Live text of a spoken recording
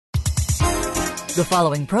The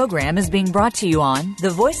following program is being brought to you on the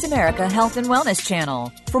Voice America Health and Wellness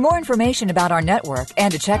channel. For more information about our network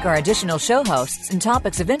and to check our additional show hosts and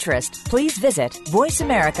topics of interest, please visit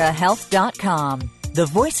voiceamericahealth.com. The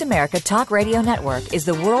Voice America Talk Radio Network is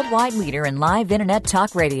the worldwide leader in live Internet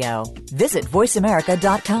talk radio. Visit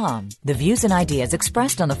voiceamerica.com. The views and ideas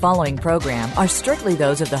expressed on the following program are strictly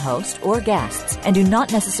those of the host or guests and do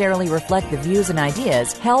not necessarily reflect the views and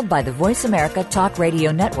ideas held by the Voice America Talk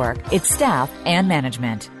Radio Network, its staff, and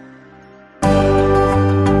management.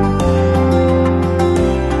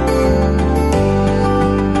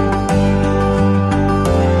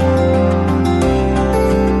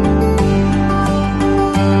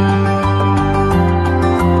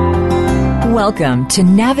 Welcome to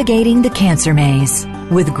Navigating the Cancer Maze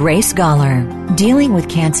with Grace Goller. Dealing with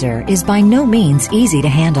cancer is by no means easy to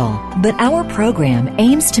handle, but our program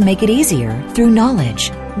aims to make it easier through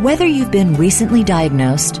knowledge. Whether you've been recently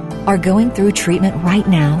diagnosed, are going through treatment right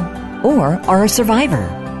now, or are a survivor,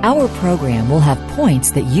 our program will have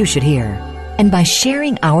points that you should hear. And by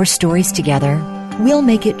sharing our stories together, we'll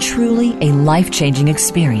make it truly a life-changing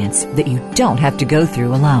experience that you don't have to go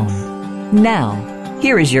through alone. Now,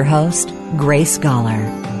 here is your host, Grace Goller.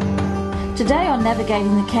 Today on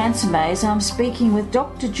Navigating the Cancer Maze, I'm speaking with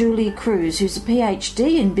Dr. Julie Cruz, who's a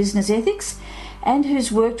PhD in business ethics and who's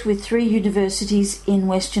worked with 3 universities in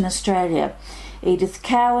Western Australia, Edith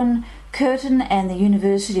Cowan, Curtin and the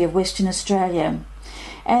University of Western Australia.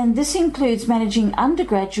 And this includes managing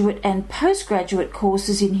undergraduate and postgraduate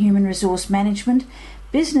courses in human resource management,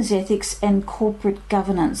 business ethics and corporate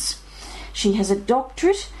governance. She has a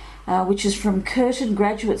doctorate which is from Curtin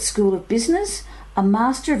Graduate School of Business, a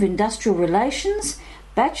Master of Industrial Relations,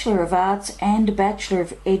 Bachelor of Arts and a Bachelor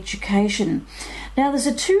of Education. Now there's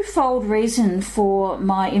a twofold reason for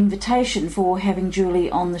my invitation for having Julie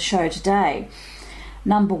on the show today.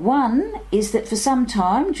 Number one is that for some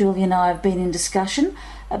time Julie and I have been in discussion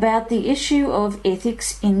about the issue of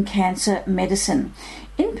ethics in cancer medicine.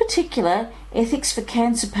 In particular, ethics for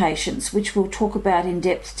cancer patients, which we'll talk about in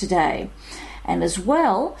depth today. And as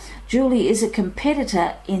well, Julie is a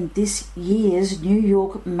competitor in this year's New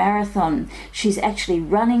York Marathon. She's actually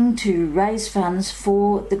running to raise funds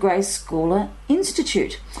for the Grace Goller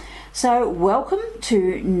Institute. So welcome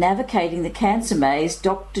to Navigating the Cancer Maze,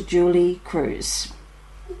 Dr. Julie Cruz.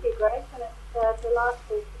 Thank you, Grace, and it's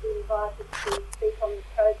delightful to be invited to speak on the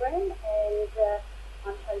program, and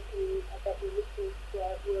I'm hoping that the listeners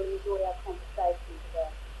will enjoy our conversation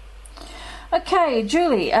today. Okay,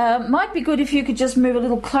 Julie, might be good if you could just move a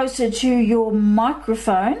little closer to your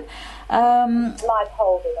microphone. Might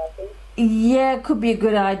hold it, I think. Yeah, could be a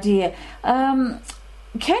good idea. Can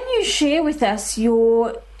you share with us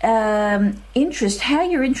your interest, how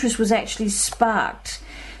your interest was actually sparked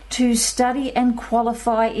to study and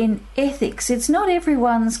qualify in ethics? It's not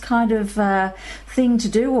everyone's kind of thing to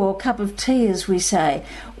do, or cup of tea, as we say.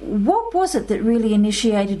 What was it that really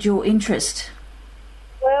initiated your interest?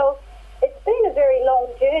 Well, it's been a very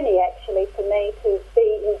long journey, actually, for me to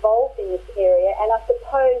be involved in this area, and I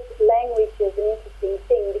suppose language is an interesting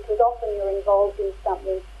thing because often you're involved in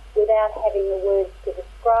something without having the words to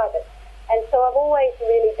describe it. And so I've always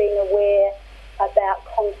really been aware about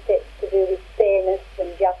concepts to do with fairness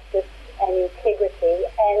and justice and integrity,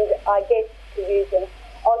 and I guess, to use an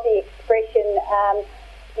Aussie expression,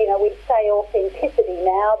 we say authenticity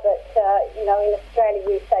now, but, in Australia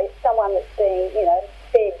we say someone that's being,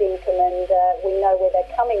 fair dinkum, and we know where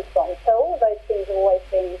they're coming from. So all of those things have always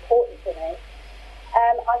been important to me.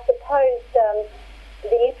 I suppose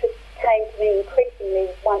the interest came to me increasingly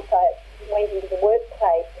once I went into the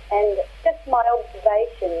workplace, and just my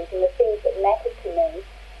observations and the things that mattered to me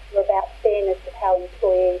were about fairness of how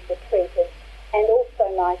employees were treated, and also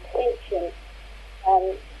my attention.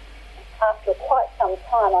 After quite some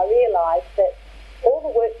time, I realised that all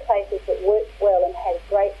the workplaces that worked well and had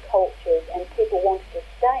great cultures and people wanted to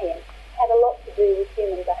stay in had a lot to do with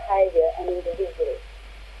human behaviour and individuals,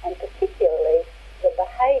 and particularly the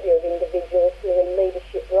behaviour of individuals who are in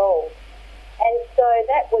leadership roles. And so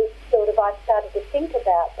that was I started to think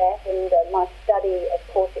about that, and my study, of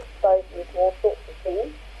course, exposed me to all sorts of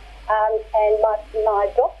things. And my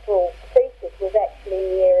doctoral thesis was actually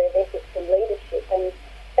in the area of ethics and leadership, and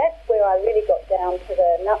that's where I really got down to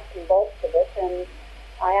the nuts and bolts of it. And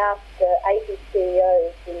I asked 80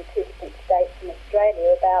 CEOs in 2 different states in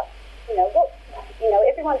Australia about,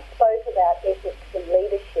 everyone spoke about ethics and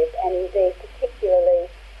leadership, and indeed particularly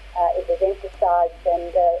it was emphasised,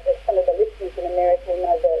 and some of the listeners in America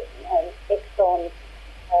know the Exxon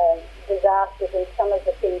disasters and some of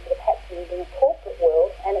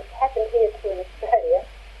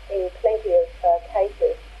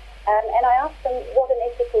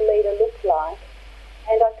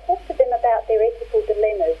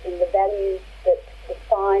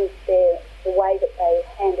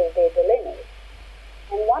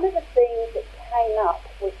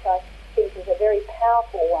very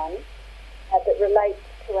powerful one that relates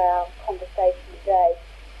to our conversation today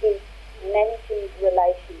is managing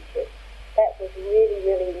relationships. That was really,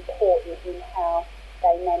 really important in how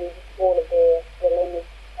they managed all of their dilemmas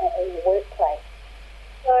in the workplace.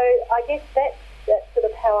 So I guess that's sort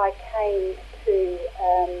of how I came to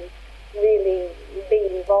really be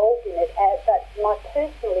involved in it. But my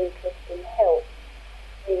personal interest in health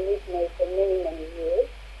has been with me for many, many years.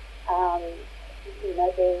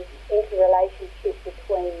 The interrelationship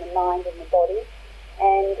between the mind and the body.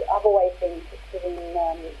 And I've always been interested in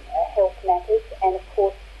health matters, and of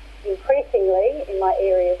course, increasingly in my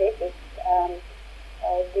area of ethics,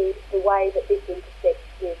 the way that this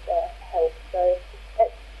intersects with health. So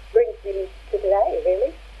that brings me to today,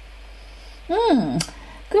 really.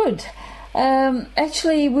 Good.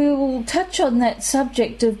 Actually, we will touch on that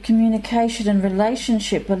subject of communication and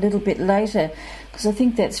relationship a little bit later, because I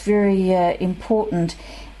think that's very important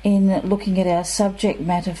in looking at our subject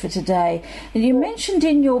matter for today. And you mentioned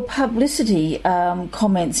in your publicity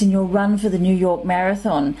comments in your run for the New York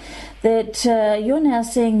Marathon that you're now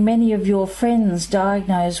seeing many of your friends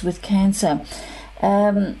diagnosed with cancer.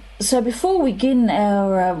 So before we begin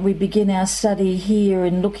our study here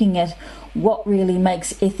in looking at what really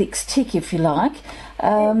makes ethics tick, if you like,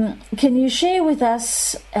 can you share with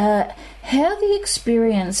us how the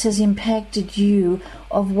experience has impacted you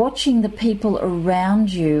of watching the people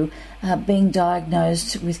around you being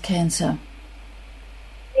diagnosed with cancer?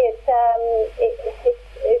 Yes,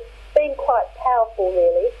 it's been quite powerful,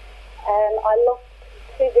 really. I lost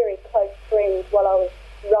two very close friends while I was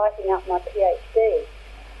writing up my PhD.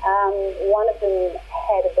 One of them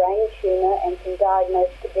had a brain tumour and been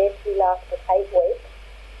diagnosed to death. He lasted 8 weeks.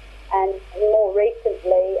 And more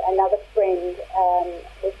recently, another friend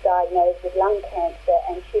was diagnosed with lung cancer,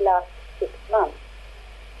 and she lasted 6 months.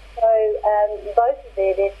 So both of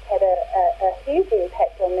their deaths had a huge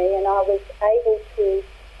impact on me, and I was able to,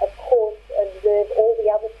 of course, observe all the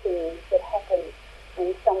other things that happen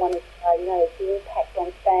when someone is diagnosed, the impact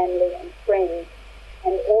on family and friends,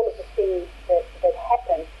 and all of the things that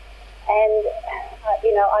happen. And,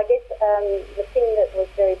 I guess the thing that was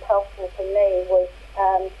very powerful for me was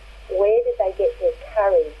where did they get their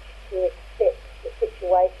courage to accept the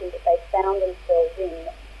situation that they found themselves in?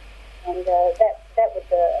 And that was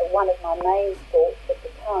one of my main thoughts at the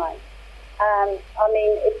time.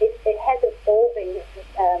 It hasn't all been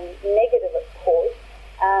negative, of course,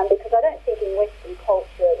 because I don't think in Western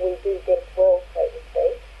culture we do death well, so to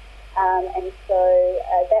speak. And so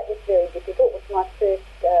that was very difficult. It was my first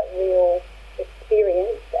real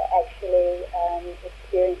experience, actually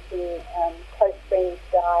experiencing close friends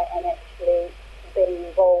die and actually being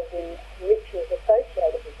involved in rituals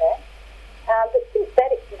associated with that. But since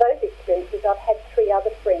those experiences, I've had 3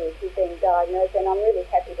 other friends who've been diagnosed, and I'm really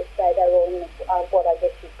happy to say they're all in what I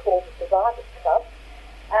guess you'd call the Survivors Club.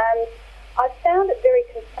 I've found it very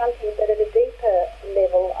confronting, but at a deeper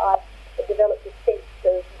level, I've developed a sense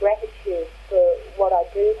of gratitude for what I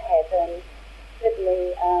do have, and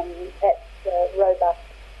certainly that's robust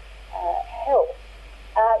health.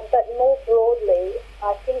 But more broadly,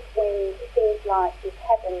 I think when things like this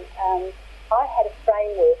happen, I had a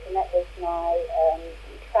framework, and that was my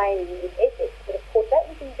training in ethics, but of course that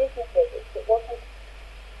was in business ethics. It wasn't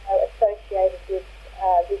associated with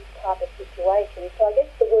this type of situation. So I guess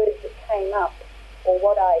the words that came up, or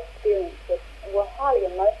what I experienced, were highly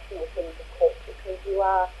emotional things, of course, because you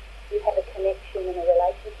have a connection and a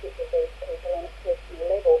relationship with these people on a personal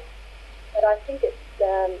level. But I think it's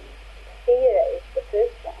fear is the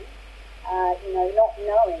first one, not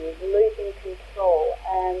knowing, losing control.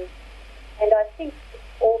 And I think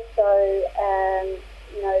also,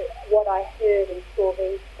 what I heard and saw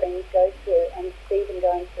these friends go through, and Stephen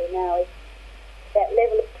going through now, is that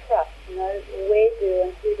level of trust. Where do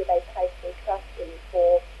and who do they place their trust in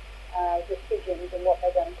for decisions and what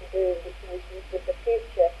they're going to do with the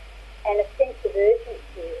future, and a sense of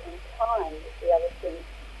urgency and time is the other thing,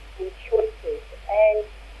 and choices. And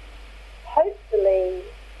hopefully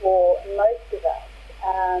for most of us,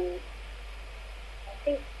 I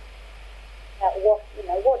think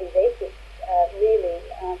what is ethics really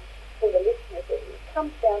for the listeners, it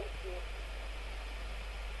comes down to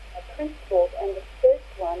principles, and the first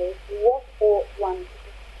one is what ought one to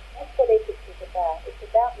do. That's what ethics is about. It's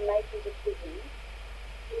about making decisions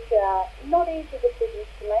which are not easy decisions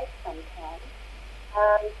to make sometimes,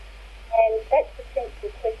 and that's the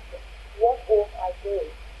central question: what ought I do?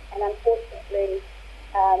 And unfortunately,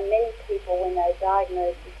 many people, when they're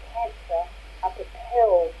diagnosed with cancer, are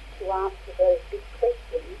propelled to answer those big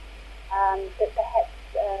questions that perhaps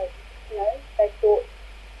they thought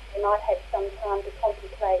they might have some time to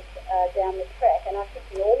contemplate down down the track. And I think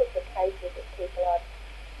in all of the cases of people I've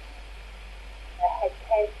had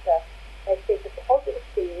cancer, they said the positive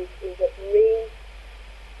thing is it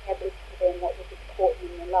re-established to them what was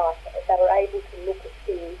important in their life. They were able to look at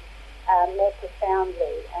things more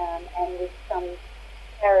profoundly and with some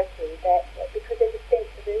clarity, that because there's a sense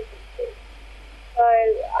of urgency. So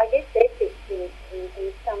I guess ethics, in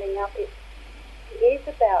summing up, it is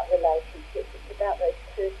about relationships. It's about those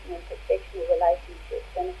personal and professional relationships.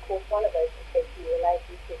 And of course, one of those professional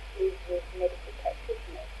relationships is with medical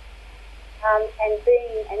practitioners.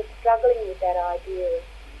 And struggling with that idea of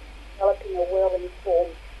developing a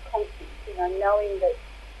well-informed conscience, knowing that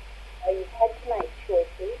you've had to make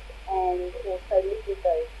choices and also live with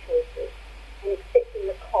those choices and accepting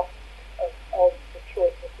the cost of the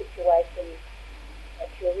choice or situation that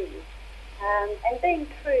you're in. And being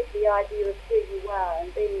true to the idea of who you are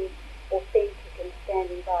and being authentic and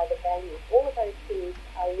standing by the values. All of those things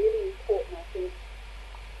are really important, I think.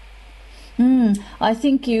 I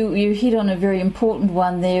think you hit on a very important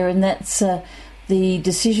one there, and that's the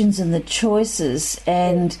decisions and the choices,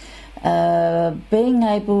 and being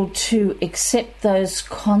able to accept those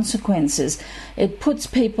consequences. It puts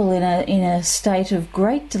people in a state of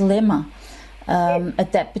great dilemma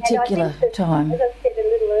at that particular time. As I said a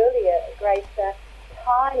little earlier, Grace,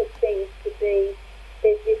 time seems to be,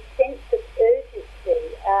 there's this sense of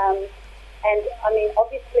urgency. And I mean,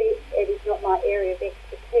 obviously, it is not my area of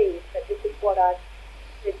expertise, but this is what I've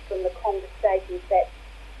heard from the conversations, that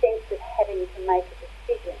sense of having to make a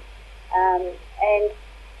decision. And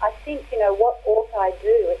I think, what ought I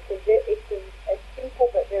do? It's a simple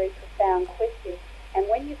but very profound question. And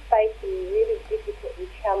when you're facing really difficult and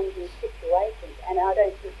challenging situations, and I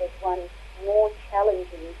don't think there's one more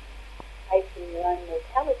challenging facing your own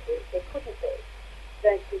mortality, there couldn't be. I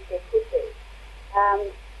don't think there could be.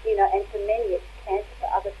 And for many it's cancer, for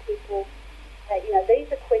other people,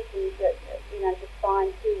 these are questions that,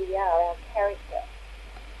 define who we are, our character.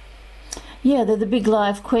 Yeah, they're the big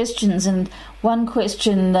life questions, and one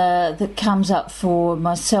question that comes up for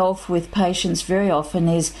myself with patients very often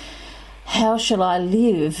is, how shall I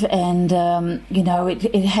live? And,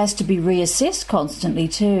 it has to be reassessed constantly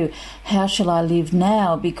too. How shall I live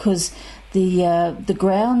now? Because the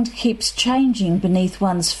ground keeps changing beneath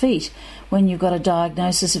one's feet when you've got a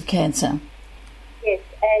diagnosis of cancer. Yes,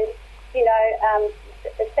 and,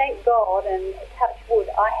 thank God and touch wood,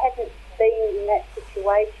 I hadn't been in that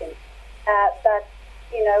situation. But,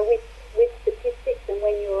 with statistics and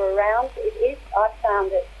when you're around, I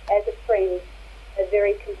found it as a friend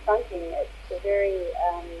very confronting. It's a very,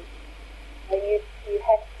 you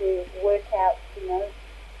have to work out,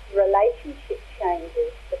 relationship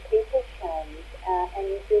changes, the people change, and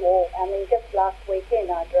you do all. I mean, just last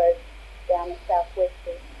weekend I drove down the southwest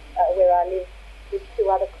of where I live with two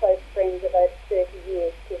other close friends of over 30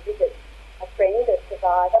 years to visit a friend, a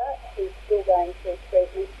survivor, who's still going through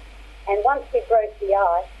treatment. And once we broke the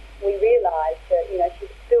ice, we realised that, she's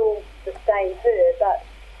still the same her, but,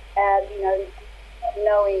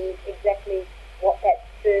 knowing exactly what that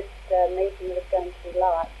first meeting was going to be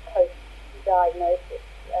like post-diagnosis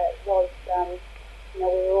was, we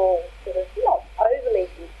were all sort of not overly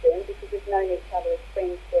concerned because we've known each other as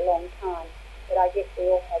friends for a long time, but I guess we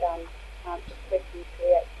all had unanswered questions till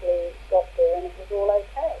we actually got there and it was all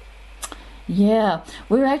okay. Yeah,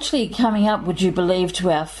 we're actually coming up, would you believe,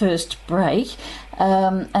 to our first break,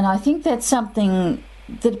 and I think that's something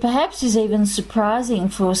that perhaps is even surprising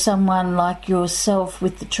for someone like yourself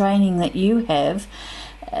with the training that you have,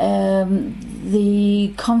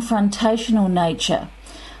 the confrontational nature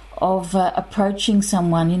of approaching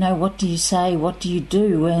someone. What do you say, what do you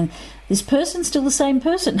do, and this person's still the same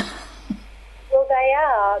person. Well, they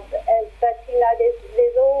are, but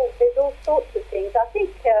there's all sorts of things. I think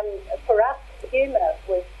for us, humour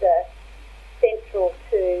was central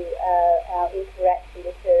to our interaction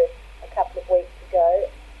with her a couple of weeks ago.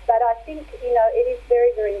 But I think, it is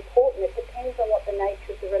very, very important. It depends on what the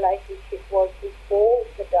nature of the relationship was before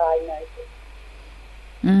the diagnosis.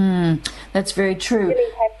 That's very true. You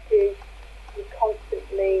really have to be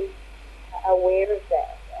constantly aware of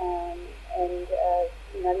that and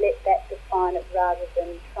let that define it rather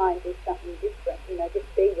than try and do something different.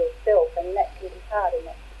 Just be yourself, and that can be hard in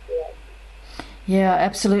that situation. Yeah,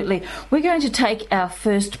 absolutely. We're going to take our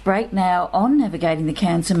first break now on Navigating the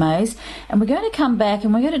Cancer Maze, and we're going to come back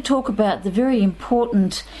and we're going to talk about the very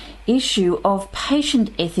important issue of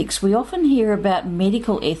patient ethics. We often hear about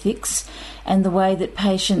medical ethics and the way that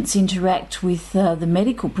patients interact with the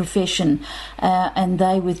medical profession and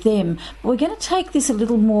they with them. But we're going to take this a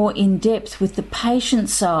little more in depth with the patient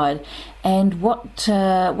side and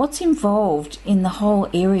what's involved in the whole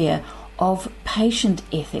area of patient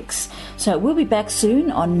ethics. So we'll be back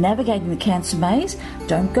soon on Navigating the Cancer Maze.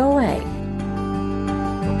 Don't go away.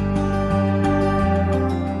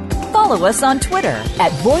 Follow us on Twitter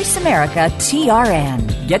at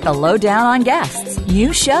VoiceAmericaTRN. Get the lowdown on guests,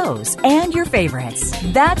 new shows, and your favorites.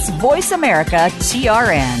 That's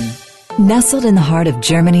VoiceAmericaTRN. Nestled in the heart of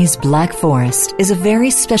Germany's Black Forest is a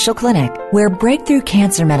very special clinic where breakthrough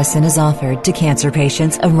cancer medicine is offered to cancer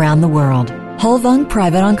patients around the world. Holvung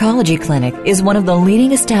Private Oncology Clinic is one of the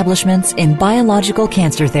leading establishments in biological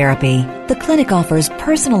cancer therapy. The clinic offers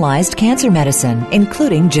personalized cancer medicine,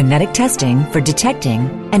 including genetic testing for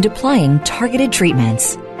detecting and applying targeted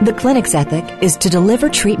treatments. The clinic's ethic is to deliver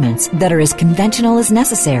treatments that are as conventional as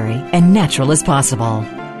necessary and natural as possible.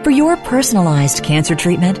 For your personalized cancer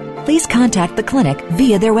treatment, please contact the clinic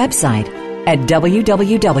via their website at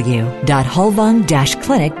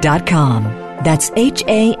www.holvung-clinic.com. That's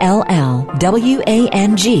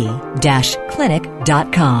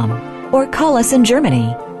HALLWANG-clinic.com. Or call us in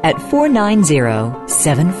Germany at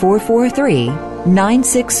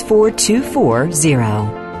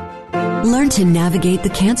 490-7443-96440. Learn to navigate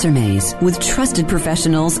the cancer maze with trusted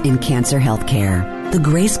professionals in cancer healthcare. The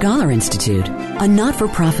Grace Scholar Institute, a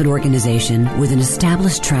not-for-profit organization with an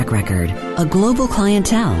established track record, a global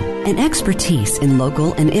clientele, and expertise in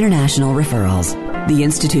local and international referrals. The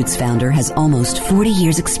Institute's founder has almost 40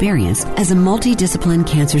 years' experience as a multidisciplined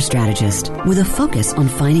cancer strategist with a focus on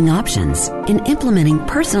finding options and implementing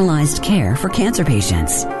personalized care for cancer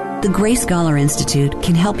patients. The Grace Scholar Institute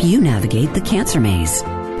can help you navigate the cancer maze.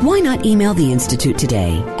 Why not email the Institute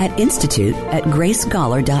today at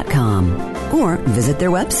institute@gracescholar.com or visit their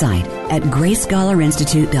website at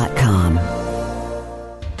gracesscholarinstitute.com.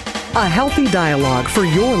 A healthy dialogue for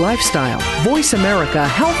your lifestyle. Voice America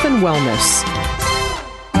Health and Wellness.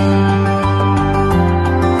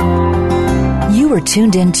 You are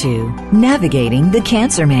tuned into Navigating the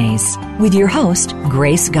Cancer Maze with your host,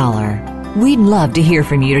 Grace Scholar. We'd love to hear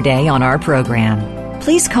from you today on our program.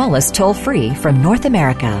 Please call us toll-free from North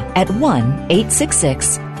America at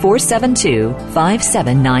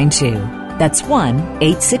 1-866-472-5792. That's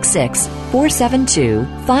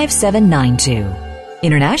 1-866-472-5792.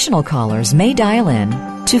 International callers may dial in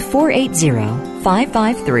to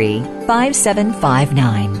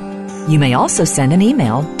 480-553-5759. You may also send an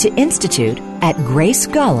email to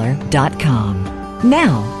institute@gracescholar.com.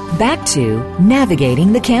 Now, back to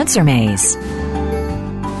Navigating the Cancer Maze.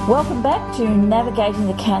 Welcome back to Navigating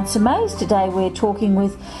the Cancer Maze. Today we're talking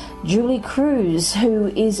with Julie Cruz, who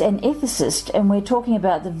is an ethicist, and we're talking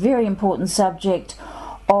about the very important subject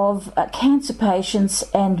of cancer patients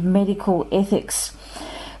and medical ethics.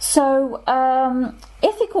 So,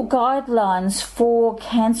 ethical guidelines for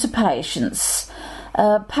cancer patients.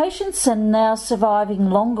 Patients are now surviving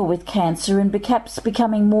longer with cancer and perhaps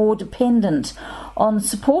becoming more dependent on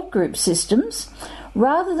support group systems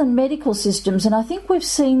rather than medical systems, and I think we've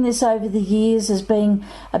seen this over the years as being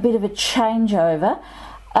a bit of a changeover.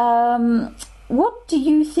 What do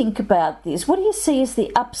you think about this? What do you see as the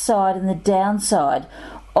upside and the downside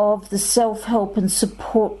of the self-help and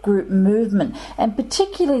support group movement, and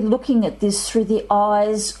particularly looking at this through the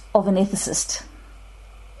eyes of an ethicist?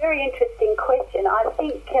 Very interesting question. I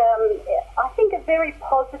think a very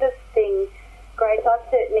positive thing, Grace, I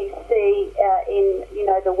certainly see in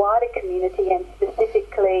the wider community, and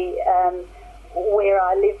specifically where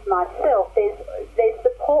I live myself. There's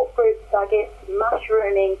support groups, I guess,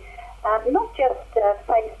 mushrooming, not just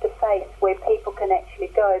face to face where people can actually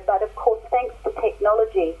go, but of course, thanks to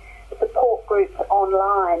technology, support groups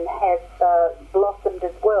online have blossomed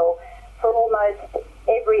as well for almost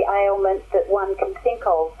every ailment that one can think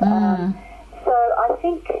of. So I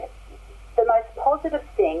think the most positive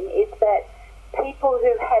thing is that people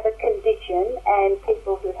who have a condition and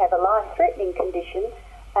people who have a life-threatening condition,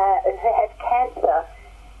 who have cancer,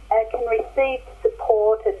 can receive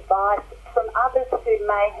support, advice from others who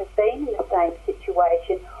may have been in the same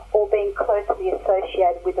situation or been closely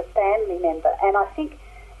associated with a family member. And I think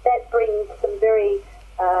that brings some very,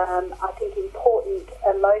 important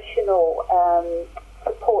emotional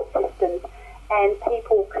support systems, and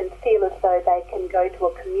people can feel as though they can go to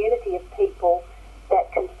a community of people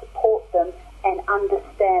that can support them and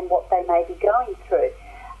understand what they may be going through.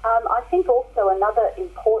 I think also another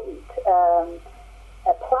important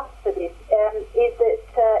plus for this is that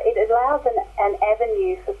it allows an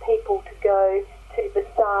avenue for people to go to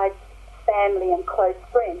besides family and close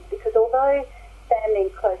friends, because although family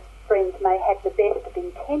and close friends may have the best of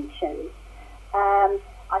intentions, I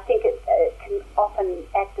think it can often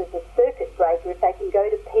act as a circuit breaker if they can go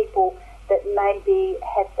to people that maybe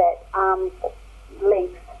have that arm's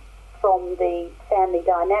length from the family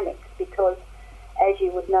dynamics, because, as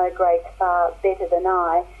you would know, Grace, far better than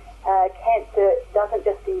I, cancer doesn't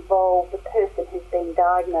just involve the person who's been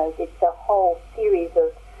diagnosed. It's a whole series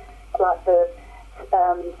of, like the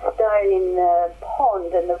stone in the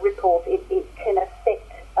pond and the ripples. It can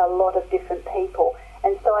affect a lot of different people.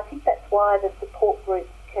 And so I think that's why the support groups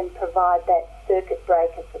can provide that circuit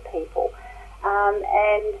breaker for people.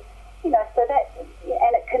 And, you know, so that,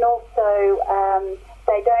 and it can also,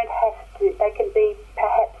 they don't have to, they can be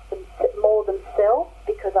perhaps more themselves,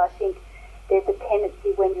 because I think there's a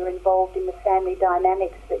tendency when you're involved in the family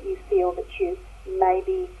dynamics that you feel that you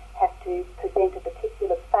maybe have to present a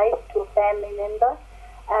particular face to a family member.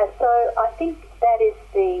 So I think that is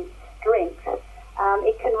the strength.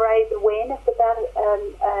 It can raise awareness about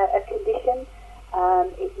a condition.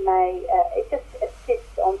 It just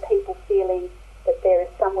assists on people feeling that there is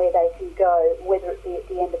somewhere they can go, whether it be at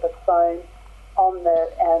the end of a phone, on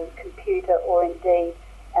the computer, or indeed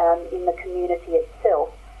in the community itself.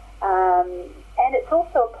 And it's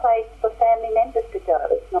also a place for family members to go.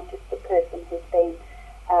 It's not just the person who's been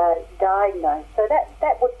diagnosed. So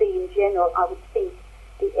that would be, in general, I would think,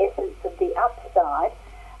 the essence of the upside.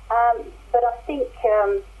 But I think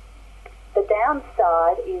the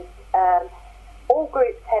downside is all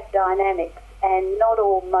groups have dynamics, and not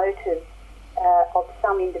all motives of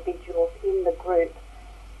some individuals in the group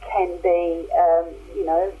can be,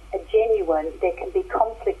 genuine. There can be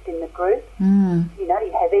conflict in the group. You know,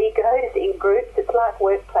 you have egos in groups. It's like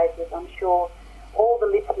workplaces. I'm sure all the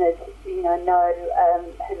listeners, know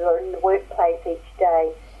who are in the workplace each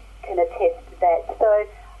day can attest to that. So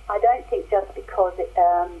I don't think just because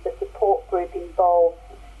the support group involves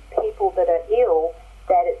people that are ill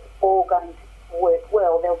that it's all going to work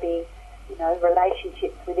well. There'll be,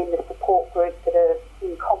 relationships within the support group that are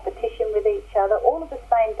in competition with each other, all of the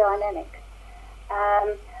same dynamics.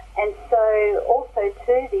 And so also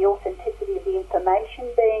too, the authenticity of the information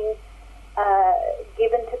being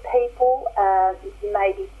given to people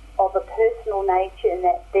may be of a personal nature in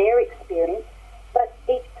that their experience, but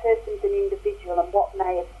each person's an individual, and what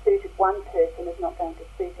may have suited one person is not going to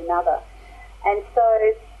suit another. And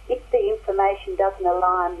so if the information doesn't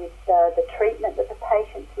align with the treatment that the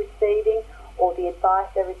patient's receiving or the advice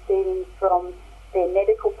they're receiving from their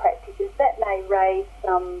medical practices, that may raise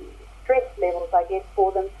some stress levels, I guess,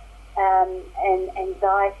 for them, and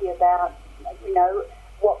anxiety about,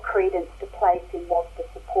 what credence to place in what the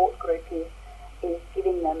support group is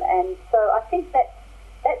giving them. And so I think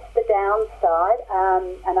that's the downside,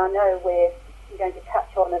 and I know we're going to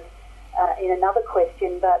touch on it in another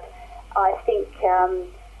question, but I think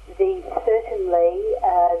certainly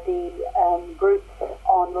the groups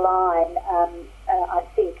online, I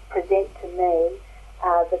think, present to me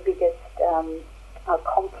the biggest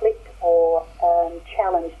conflict or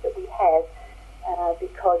challenge that we have,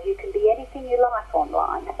 because you can be anything you like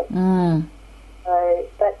online. So,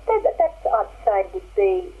 but that's, I'd say, would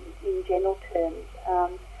be in general terms.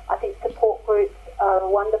 I think support groups are a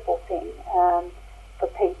wonderful thing for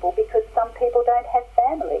people, because some people don't have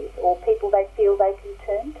families or people they feel they can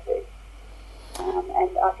turn to.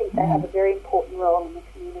 And I think they have a very important role in the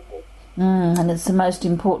community. And it's the most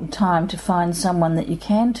important time to find someone that you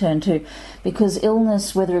can turn to, because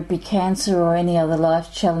illness, whether it be cancer or any other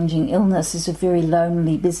life-challenging illness, is a very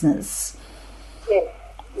lonely business.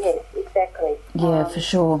 Yes, exactly. Yeah, for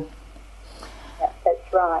sure.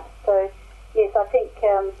 That's right. So, yes, I think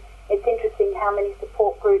it's interesting how many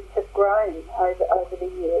support groups have grown over the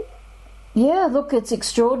years. Yeah, look, it's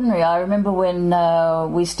extraordinary. I remember when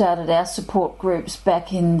we started our support groups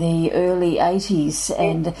back in the early 80s,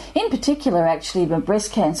 and in particular, actually, the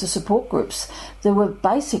breast cancer support groups, there were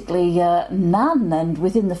basically none. And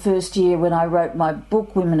within the first year, when I wrote my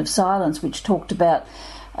book, Women of Silence, which talked about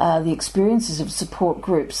the experiences of support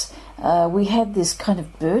groups, we had this kind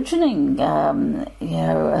of burgeoning,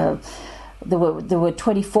 there were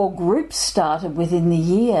 24 groups started within the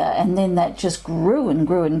year, and then that just grew and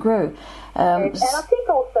grew and grew. And I think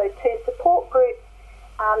also too, support groups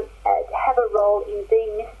have a role in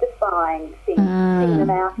demystifying things, putting them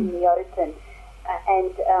out in the open,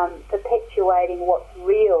 and perpetuating what's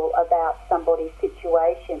real about somebody's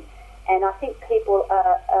situation. And I think people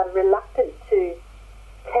are reluctant to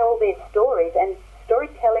tell their stories, and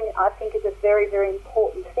storytelling, I think, is a very, very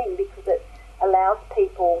important thing, because it allows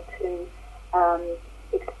people to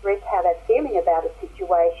express how they're feeling about a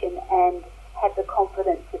situation and have the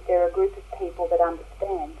confidence that there are a group of people that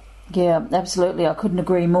understand. Yeah, absolutely. I couldn't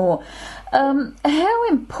agree more. How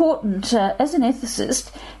important, as an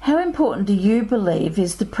ethicist, how important do you believe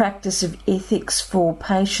is the practice of ethics for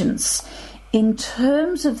patients in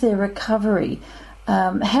terms of their recovery?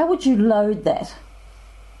 How would you load that?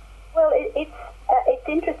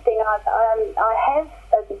 interesting. I have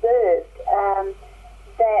observed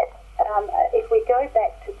that if we go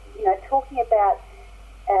back to talking about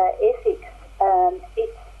ethics,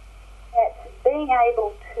 it's that being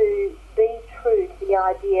able to be true to the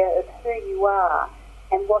idea of who you are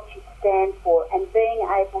and what you stand for, and being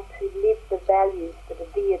able to live the values that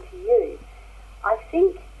are dear to you. I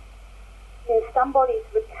think in somebody's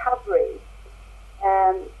recovery,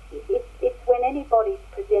 it's when anybody's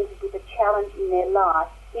presented with a challenge in their life,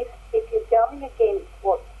 if you're going against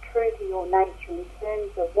what's true to your nature in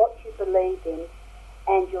terms of what you believe in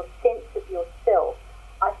and your sense of yourself,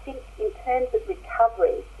 I think in terms of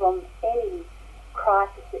recovery from any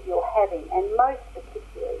crisis that you're having, and most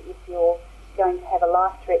particularly if you're going to have a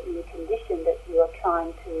life-threatening condition that you are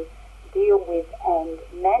trying to deal with and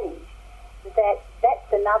manage,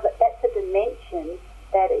 that's a dimension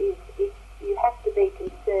that is, you have to be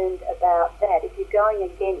concerned about that. If you're going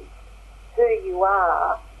against who you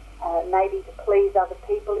are, maybe to please other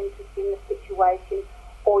people in the situation,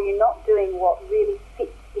 or you're not doing what really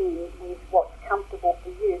fits in with what's comfortable for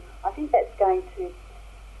you, I think that's going to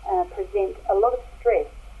present a lot of stress,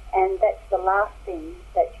 and that's the last thing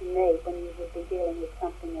that you need when you would be dealing with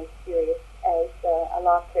something as serious as a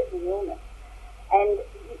life-threatening illness. And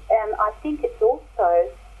I think it's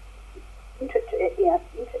also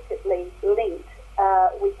intricately linked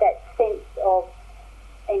with that sense of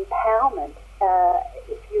empowerment.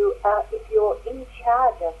 If you're in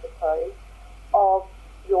charge, I suppose, of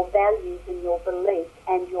your values and your beliefs,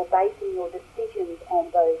 and you're basing your decisions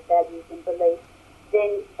on those values and beliefs,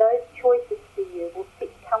 then those choices for you will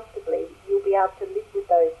fit comfortably. You'll be able to live with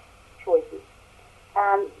those choices.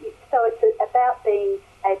 So it's about being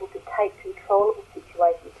able to take control of the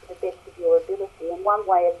situation to the best of your ability, and one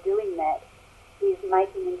way of doing that is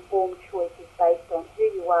making informed choices based on who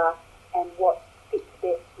you are and what fits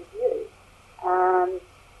best with you. And,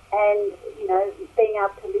 being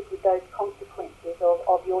able to live with those consequences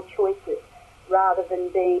of your choices, rather than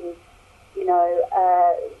being,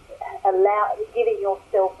 giving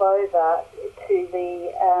yourself over to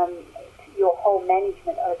to your whole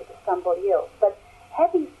management over to somebody else. But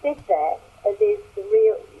having said that, there's the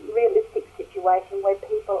realistic situation where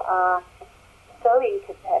people are so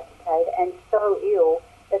incapacitated and so ill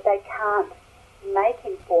that they can't make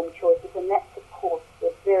informed choices, and that's, of course,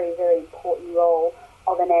 the very, very important role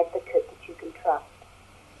of an advocate that you can trust.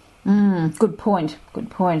 Good point.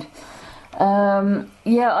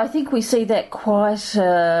 I think we see that quite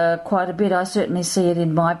a bit. I certainly see it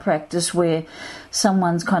in my practice, where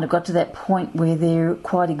someone's kind of got to that point where they're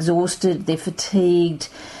quite exhausted, they're fatigued,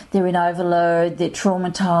 they're in overload, they're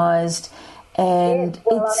traumatised, and yes,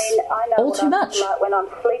 well, it's I know all what too much. Like when I'm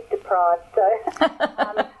sleep deprived, so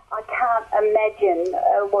I can't imagine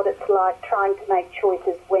what it's like trying to make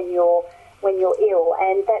choices when you're ill,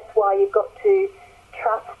 and that's why you've got to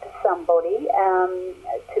trust somebody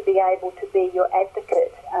to be able to be your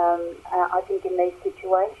advocate, I think, in these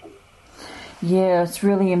situations. Yeah, it's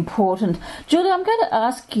really important. Julie, I'm going to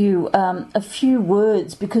ask you a few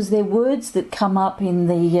words, because they're words that come up in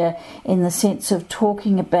the sense of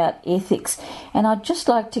talking about ethics, and I'd just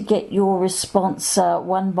like to get your response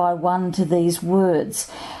one by one to these words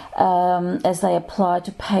as they apply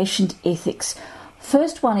to patient ethics.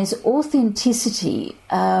 First one is authenticity.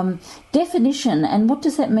 Definition, and what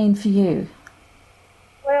does that mean for you?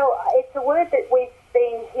 Well, it's a word that we've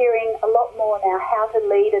been hearing a lot more now, how to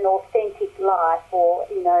lead an authentic life, or,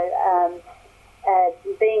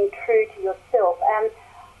 being true to yourself.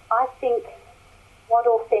 I think what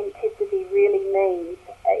authenticity really means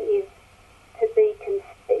is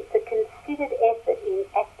it's a considered effort in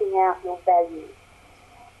acting out your values.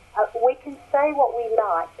 We can say what we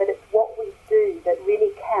like, but it's what we do that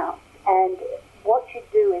really counts, and what you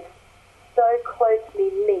do is so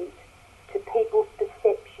closely linked to people's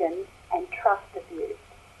perception and trust of you.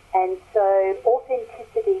 And so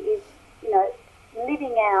authenticity is,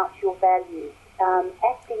 living out your values,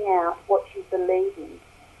 acting out what you believe in,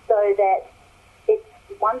 so that it's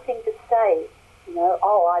one thing to say,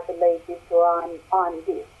 I believe this, or I'm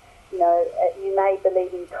this. You may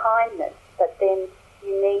believe in kindness, but then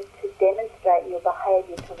you need to demonstrate in your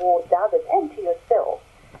behaviour towards others and to yourself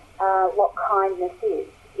what kindness is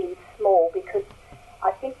in small, because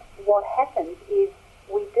I think what happens is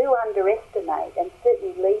we do underestimate, and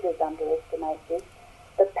certainly leaders underestimate this,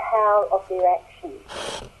 the power of their actions.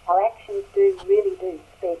 Our actions really do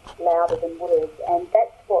speak louder than words, and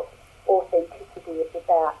that's what authenticity is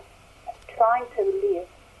about. Trying to live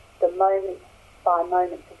the moments by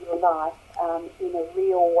moments of your life in a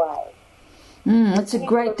real way. That's a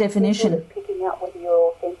great definition. Picking up whether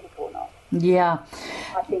you're authentic or not. Yeah.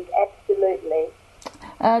 I think absolutely.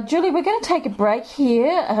 Julie, we're going to take a break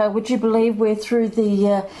here. Would you believe we're through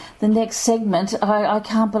the next segment? I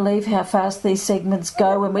can't believe how fast these segments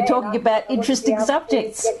go when we're talking about interesting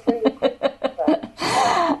subjects.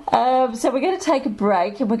 So we're going to take a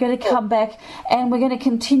break and we're going to come back and we're going to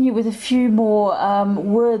continue with a few more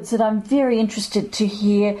words that I'm very interested to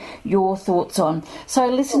hear your thoughts on. So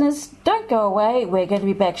listeners, don't go away. We're going to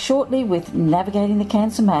be back shortly with Navigating the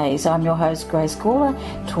Cancer Maze. I'm your host, Grace Gawler,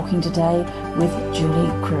 talking today with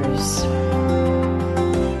Julie Cruz.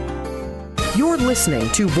 You're listening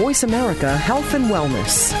to Voice America Health and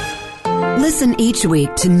Wellness. Listen each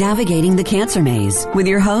week to Navigating the Cancer Maze with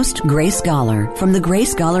your host, Grace Gawler, from the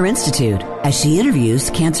Grace Gawler Institute, as she interviews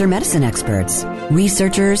cancer medicine experts,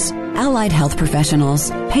 researchers, allied health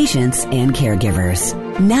professionals, patients, and caregivers.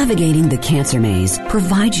 Navigating the Cancer Maze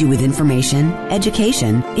provides you with information,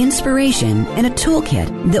 education, inspiration, and a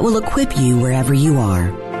toolkit that will equip you wherever you are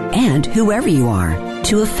and whoever you are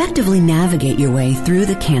to effectively navigate your way through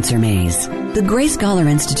the cancer maze. The Grace Gawler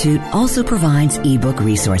Institute also provides ebook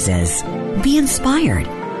resources. Be inspired.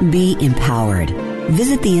 Be empowered.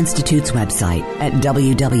 Visit the Institute's website at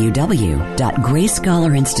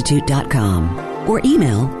www.gracegawlerinstitute.com or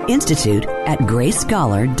email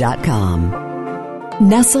institute@gracegawler.com.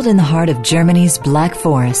 Nestled in the heart of Germany's Black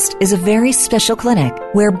Forest is a very special clinic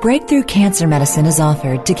where breakthrough cancer medicine is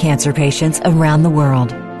offered to cancer patients around the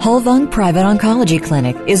world. Holvung Private Oncology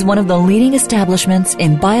Clinic is one of the leading establishments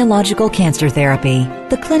in biological cancer therapy.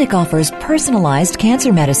 The clinic offers personalized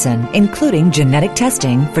cancer medicine, including genetic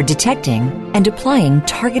testing for detecting and applying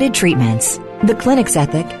targeted treatments. The clinic's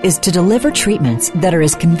ethic is to deliver treatments that are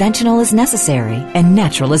as conventional as necessary and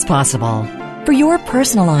natural as possible. For your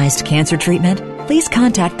personalized cancer treatment, please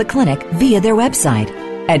contact the clinic via their website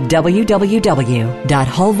at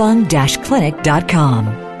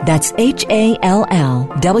www.holvung-clinic.com. That's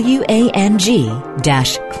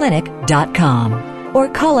HALLWANG-clinic.com. Or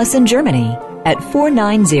call us in Germany at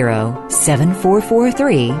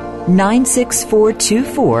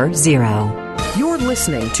 490-744-3-96440. You're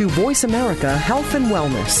listening to Voice America Health and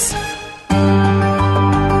Wellness.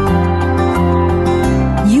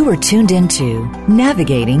 You are tuned into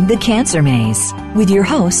Navigating the Cancer Maze with your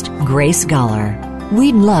host, Grace Gawler.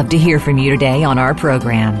 We'd love to hear from you today on our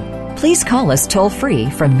program. Please call us toll-free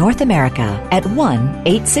from North America at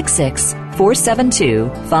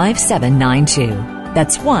 1-866-472-5792.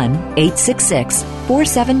 That's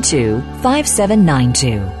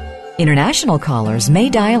 1-866-472-5792. International callers may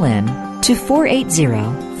dial in to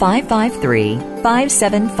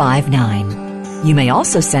 480-553-5759. You may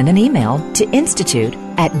also send an email to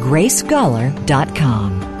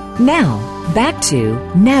institute@gracegawler.com. Now, back to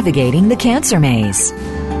Navigating the Cancer Maze.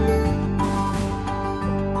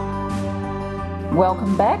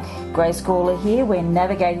 Welcome back. Grace Gawler here. We're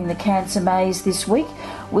navigating the cancer maze this week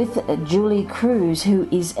with Julie Cruz, who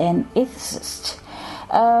is an ethicist.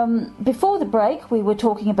 Before the break, we were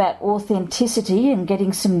talking about authenticity and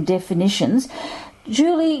getting some definitions.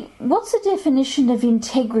 Julie, what's the definition of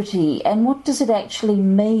integrity and what does it actually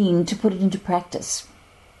mean to put it into practice?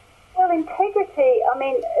 Well, integrity, I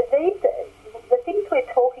mean, the things we're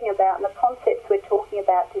talking about and the concepts we're talking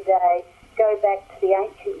about today go back to the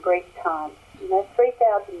ancient Greek times,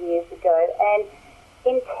 3,000 years ago. And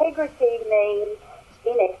integrity means,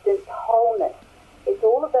 in essence, wholeness. It's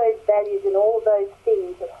all of those values and all of those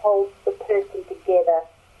things that holds the person together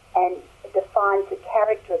and defines the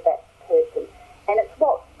character of that person. And it's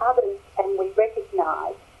what others, and we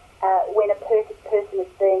recognise when a person is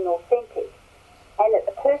being authentic. And that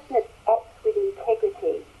the person that acts with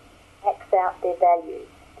integrity acts out their values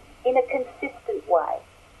in a consistent way.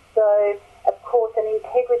 So, of course, an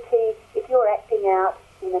integrity, if you're acting out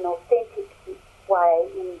in an authentic way,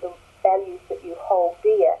 in the values that you hold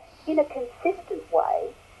dear, in a consistent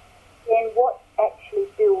way, then what actually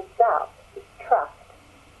builds up is trust.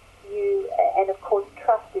 And of course,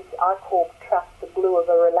 trust is, I call trust the glue of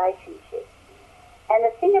a relationship. And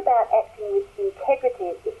the thing about acting with integrity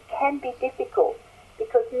is it can be difficult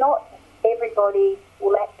because not everybody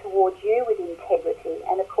will act towards you with integrity.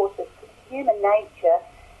 And of course, it's human nature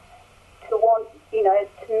to want,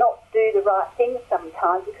 to not do the right thing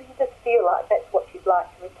sometimes because you just feel like that's what you'd like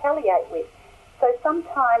to retaliate with. So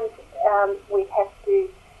sometimes we have to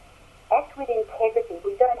act with integrity.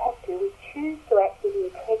 We don't have to. We choose to act with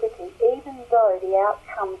integrity even though the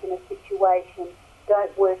outcomes in a situation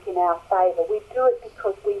don't work in our favour. We do it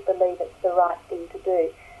because we believe it's the right thing to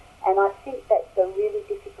do. And I think that's a really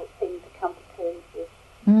difficult thing to come to terms with.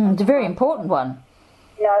 It's a very important one.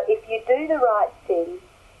 If you do the right thing,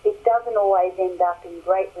 it doesn't always end up in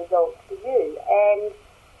great results for you. And,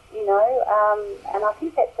 and I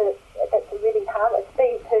think that's a really hard it's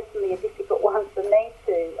been personally a difficult one for me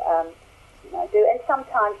to do. And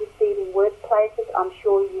sometimes you see it in workplaces. I'm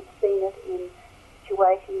sure you've seen it in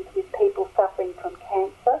situations with people suffering from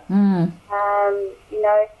cancer.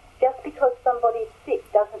 Just because somebody's sick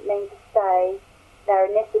doesn't mean to say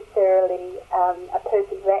they're necessarily a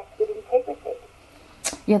person who acts with integrity.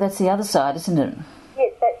 Yeah, that's the other side, isn't it?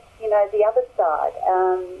 Yes, that's, the other side.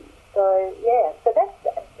 So that's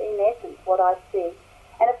in essence what I see.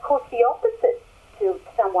 And of course the opposite to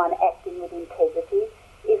someone acting with integrity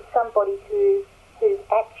is somebody whose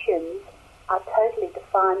actions are totally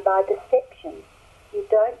defined by deception. You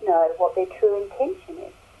don't know what their true intention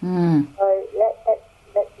is. So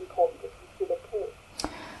that's important to consider too.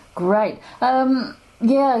 Great.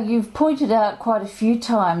 You've pointed out quite a few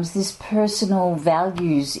times this personal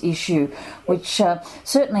values issue, which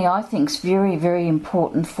certainly I think is very, very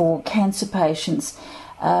important for cancer patients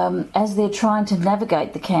as they're trying to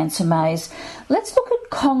navigate the cancer maze. Let's look at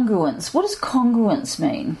congruence. What does congruence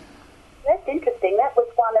mean? That's interesting. That was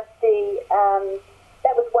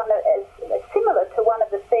similar to one of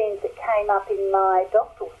the themes that came up in my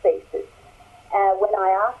doctoral thesis when I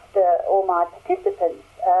asked all my participants,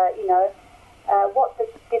 what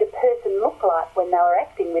did a person look like when they were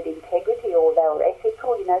acting with integrity or they were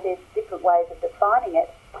ethical? There's different ways of defining it.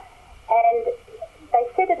 And they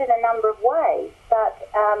said it in a number of ways, but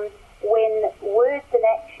when words and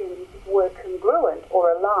actions were congruent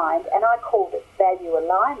or aligned, and I called it value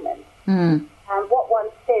alignment, what one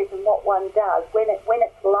says and what one does, when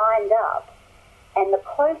it's lined up, and the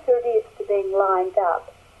closer it is to being lined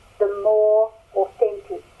up, the more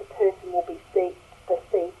authentic the person will be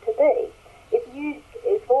perceived to be.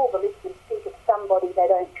 If all the listeners think of somebody they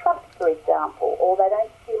don't trust, for example, or they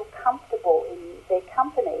don't feel comfortable in their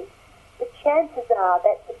company, the chances are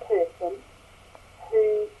that's a person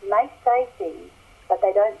who may say things, but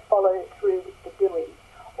they don't follow through with the doing.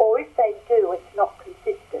 Or if they do, it's not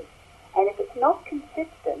consistent. And if it's not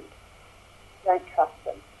consistent, don't trust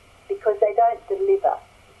them because they don't deliver.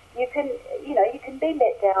 You can be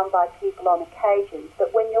let down by people on occasions,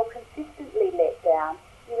 but when you're consistently let down,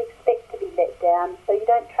 you expect to be let down, so you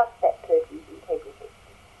don't trust that person's integrity.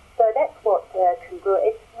 So that's what congruent.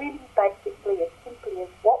 It's really basically as simply as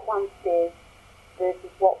what one says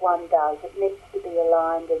versus what one does. It needs to be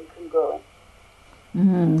aligned and congruent.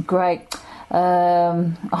 Great.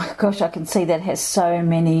 I can see that has so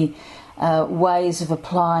many ways of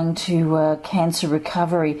applying to cancer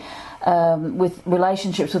recovery. With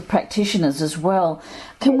relationships with practitioners as well.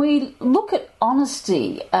 Can we look at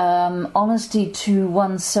honesty, honesty to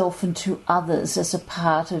oneself and to others as a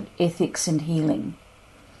part of ethics and healing?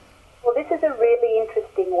 Well, this is a really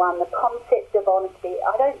interesting one, the concept of honesty.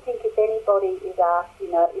 I don't think if anybody is asked,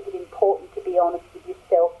 is it important to be honest with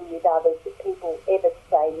yourself and with others, that people ever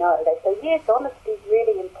say no. They say, yes, honesty is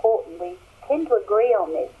really important. We tend to agree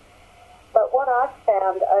on this. But what I've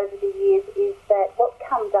found over the years is that what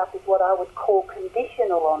comes up is what I would call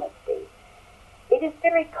conditional honesty. It is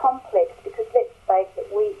very complex because, let's face it,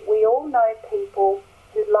 we all know people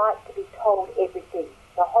who like to be told everything,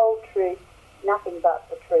 the whole truth, nothing but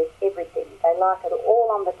the truth, everything. They like it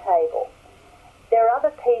all on the table. There are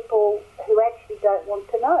other people who actually don't want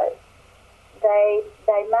to know. They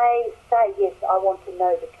may say, yes, I want to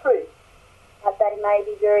know the truth, but they may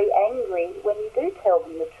be very angry when you do tell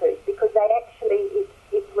them the truth because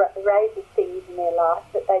it raises things in their life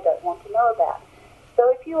that they don't want to know about.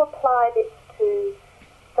 So if you apply this to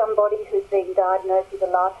somebody who's been diagnosed with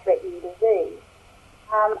a life-threatening disease,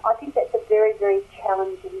 I think that's a very, very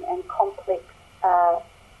challenging and complex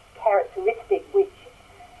characteristic which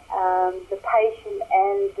the patient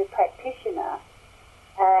and the practitioner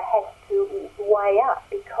has to weigh up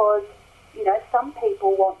because, some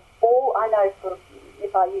people want I know,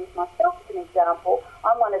 if I use myself as an example,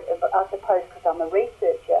 I suppose because I'm a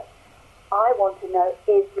researcher, I want to know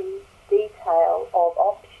every detail of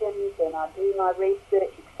options and I do my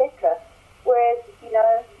research, etc. Whereas,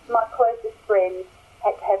 my closest friend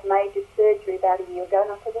had to have major surgery about a year ago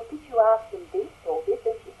and I said, well, did you ask them this or this?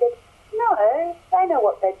 And she said, no, they know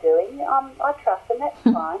what they're doing. I trust them, that's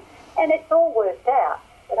fine. And it's all worked out,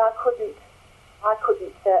 but I couldn't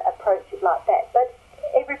approach it like that. But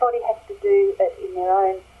everybody has to do it in their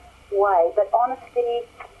own way. But honesty,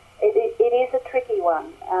 it is a tricky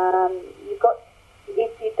one.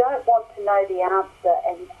 If you don't want to know the answer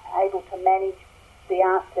and able to manage the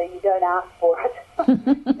answer, you don't ask for it.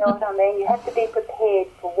 You know what I mean? You have to be prepared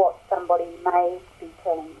for what somebody may be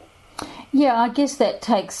telling you. Yeah, I guess that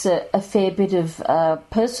takes a fair bit of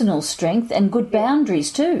personal strength and good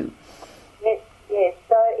boundaries too. Yes.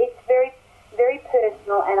 So it's very, very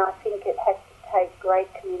personal, and I think it has to take great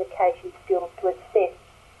communication communication skills to assess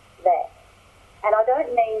that. And I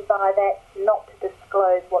don't mean by that not to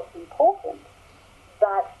disclose what's important,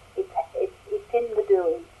 but it's in the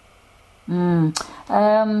doing.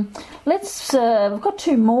 We've got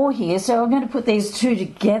two more here, so I'm going to put these two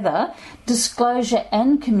together. Disclosure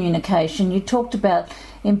and communication. You talked about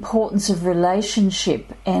importance of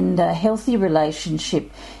relationship and a healthy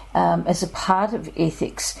relationship as a part of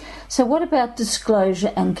ethics. So what about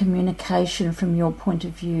disclosure and communication from your point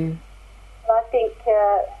of view? I think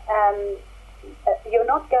you're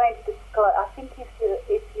not going to disclose. I think if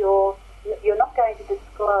you're not going to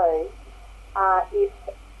disclose if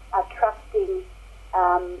a trusting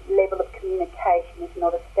level of communication is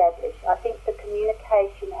not established. I think the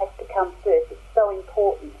communication has to come first. It's so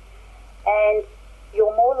important. And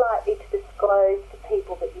you're more likely to disclose to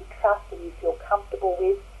people that you trust and you feel comfortable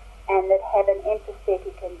with and that have an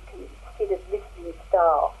empathetic and considered listening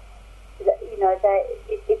style.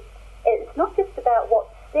 It's not just about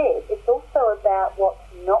what's said, it's also about what's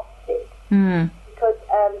not said. Because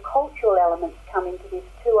cultural elements come into this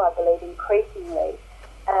too, I believe, increasingly.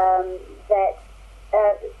 That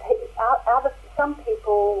some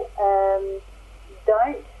people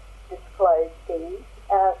don't disclose things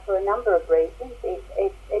for a number of reasons.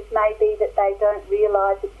 It may be that they don't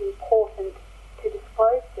realise it's important to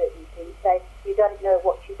disclose certain things. You don't know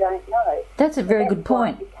what you don't know. That's a very good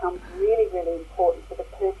point. It becomes really, really important for the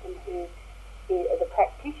person who is the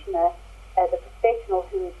practitioner, the professional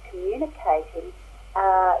who is communicating,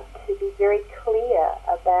 to be very clear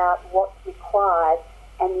about what's required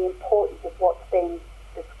and the importance of what's being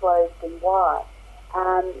disclosed and why.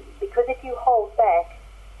 Because if you hold back,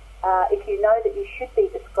 if you know that you should be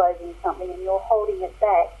disclosing something and you're holding it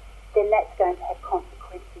back, then that's going to have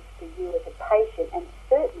consequences for you as a patient, and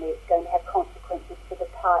certainly it's going to have consequences for the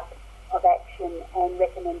type of action and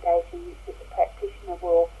recommendations that the practitioner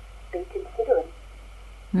will be considering.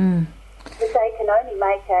 Because they can only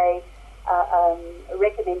make a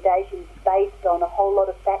recommendations based on a whole lot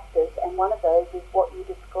of factors, and one of those is what you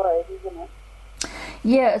disclose, isn't it?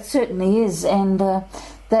 Yeah, it certainly is, and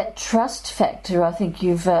that trust factor, I think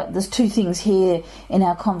there's two things here in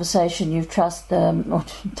our conversation you've touched on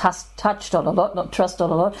a lot, not trust on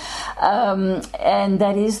a lot, and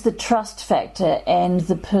that is the trust factor and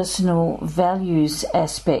the personal values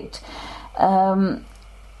aspect.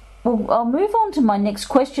 Well, I'll move on to my next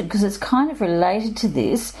question because it's kind of related to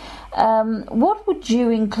this. What would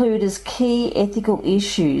you include as key ethical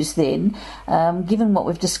issues then, given what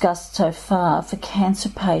we've discussed so far, for cancer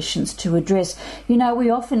patients to address? You know,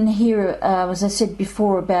 we often hear, as I said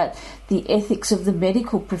before, about the ethics of the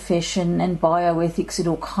medical profession and bioethics and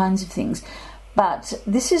all kinds of things. But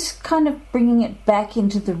this is kind of bringing it back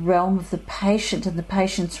into the realm of the patient and the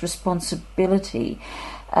patient's responsibility.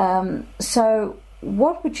 So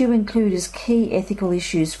what would you include as key ethical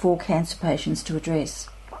issues for cancer patients to address?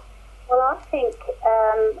 Well, I think,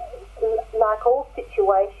 like all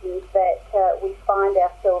situations that we find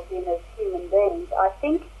ourselves in as human beings, I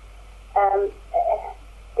think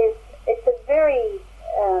it's a very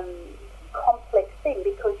complex thing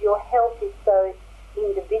because your health is so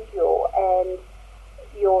individual, and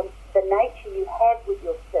the nature you have with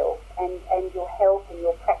yourself and your health and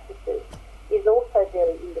your practices is also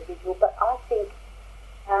very individual. But I think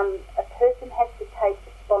a person has to take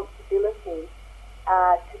responsibility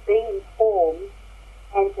to be informed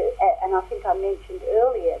and I think I mentioned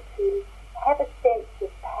earlier, to have a sense of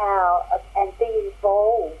power and be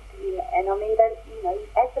involved in, and I mean that,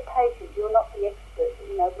 as a patient you're not the expert,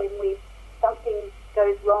 when something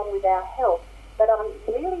goes wrong with our health, but I'm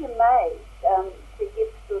really amazed, to give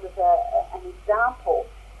sort of an example,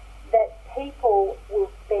 that people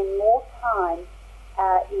will spend more time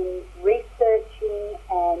in researching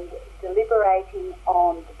and deliberating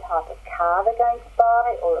on the type of car they're going to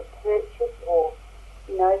buy or a purchase or,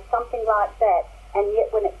 something like that. And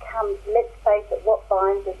yet when it comes, let's face it, what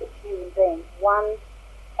binds us as human beings, one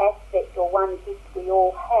aspect or one gift we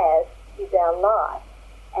all have is our life.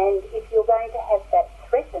 And if you're going to have that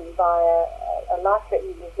threatened by a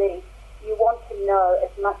life-threatening disease, you want to know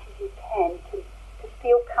as much as you can to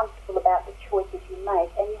feel comfortable about the choices you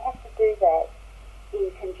make. And you have to do that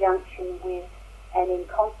in conjunction with and in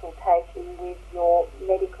consultation with your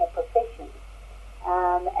medical profession.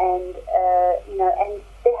 And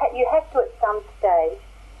you have to at some stage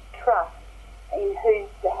trust in whose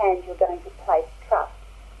hands you're going to place trust.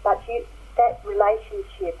 But that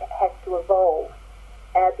relationship has to evolve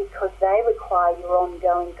because they require your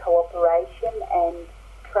ongoing cooperation and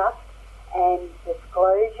trust and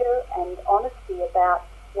disclosure and honesty about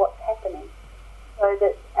what's happening. so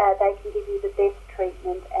that they can give you the best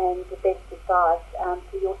treatment and the best advice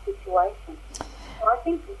for your situation. So I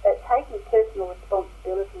think that taking personal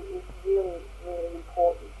responsibility is really, really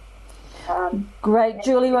important. Great,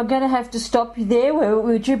 Julie. We're going to have to stop you there.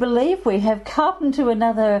 Would you believe we have come to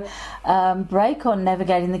another break on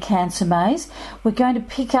Navigating the Cancer Maze? We're going to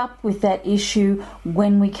pick up with that issue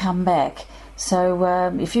when we come back. So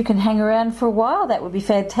if you can hang around for a while, that would be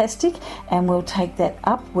fantastic, and we'll take that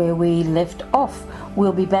up where we left off.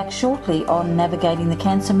 We'll be back shortly on Navigating the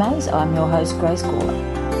Cancer Maze. I'm your host, Grace Gawler.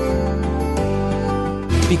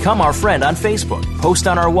 Become our friend on Facebook. Post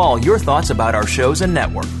on our wall your thoughts about our shows and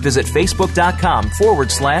network. Visit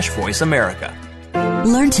facebook.com/Voice America.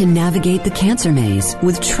 Learn to navigate the cancer maze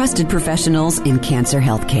with trusted professionals in cancer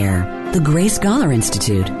healthcare. The Grace Goller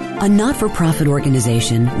Institute, a not-for-profit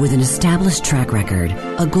organization with an established track record,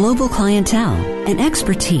 a global clientele, and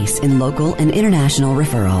expertise in local and international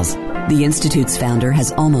referrals. The Institute's founder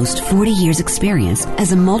has almost 40 years' experience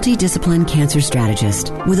as a multidisciplined cancer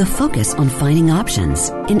strategist with a focus on finding options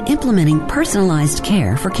and implementing personalized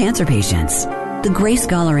care for cancer patients. The Grace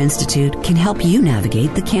Goller Institute can help you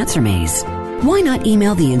navigate the cancer maze. Why not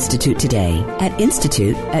email the Institute today at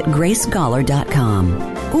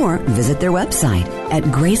institute@gracegoller.com or visit their website at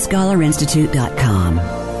gracegollerinstitute.com.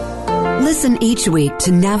 Listen each week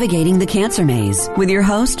to Navigating the Cancer Maze with your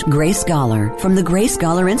host, Grace Goller, from the Grace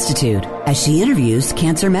Goller Institute, as she interviews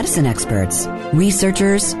cancer medicine experts,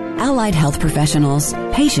 researchers, allied health professionals,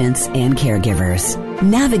 patients, and caregivers.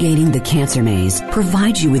 Navigating the Cancer Maze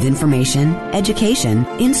provides you with information, education,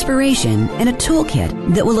 inspiration, and a toolkit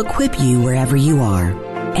that will equip you wherever you are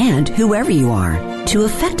and whoever you are to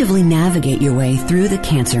effectively navigate your way through the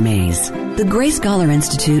cancer maze. The Grace Goller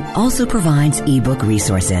Institute also provides ebook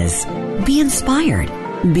resources. Be inspired.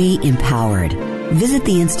 Be empowered. Visit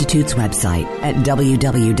the Institute's website at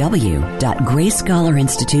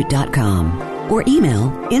www.gracegollerinstitute.com or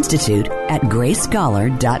email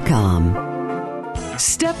institute@gracegoller.com.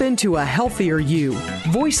 Step into a healthier you.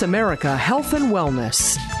 Voice America Health and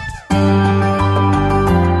Wellness.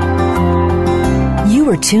 You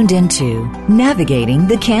are tuned into Navigating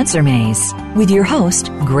the Cancer Maze with your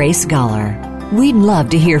host, Grace Goller. We'd love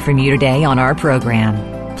to hear from you today on our program.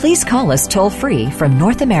 Please call us toll-free from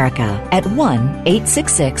North America at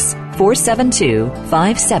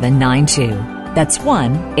 1-866-472-5792. That's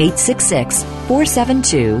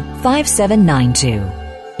 1-866-472-5792.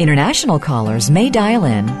 International callers may dial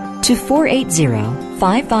in to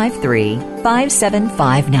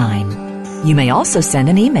 480-553-5759. You may also send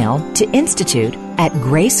an email to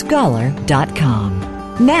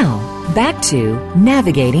institute@gracegoller.com. Now, back to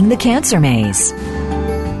Navigating the Cancer Maze.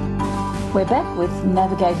 We're back with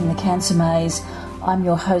Navigating the Cancer Maze. I'm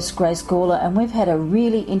your host, Grace Gawler, and we've had a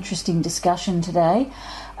really interesting discussion today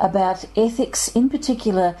about ethics, in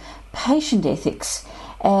particular patient ethics.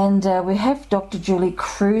 And we have Dr. Julie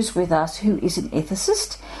Cruz with us, who is an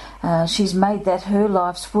ethicist. She's made that her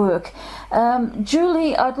life's work.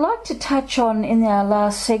 Julie, I'd like to touch on, in our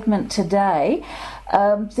last segment today,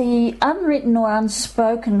 the unwritten or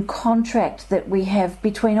unspoken contract that we have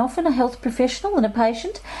between often a health professional and a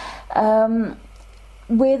patient,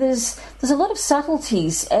 where there's a lot of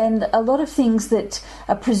subtleties and a lot of things that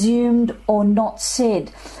are presumed or not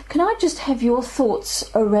said. Can I just have your thoughts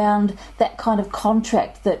around that kind of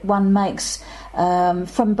contract that one makes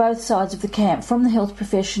from both sides of the camp, from the health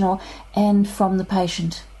professional and from the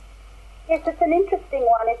patient? Yes, it's an interesting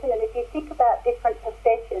one, isn't it? If you think about different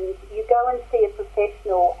professions, you go and see a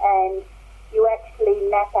professional and you actually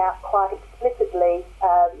map out quite explicitly,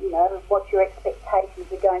 what your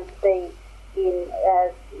expectations are going to be in,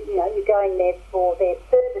 you're going there for their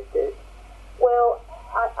services. Well,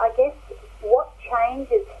 I guess what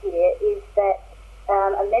changes here is that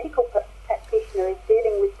a medical practitioner is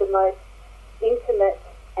dealing with the most intimate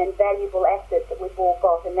and valuable asset that we've all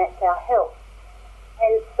got, and that's our health.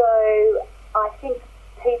 And so I think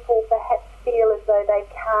people perhaps feel as though they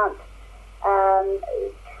can't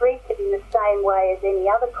treat it in the same way as any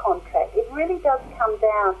other contract. It really does come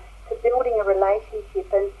down to building a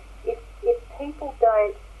relationship, and if people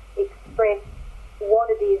don't express what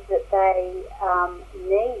it is that they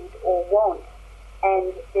need or want,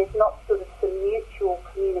 and there's not sort of some mutual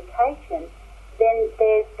communication, then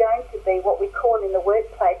there's going to be what we call in the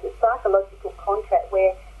workplace a psychological contract,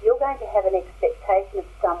 where you're going to have an expectation of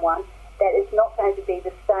someone that is not going to be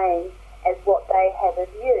the same as what they have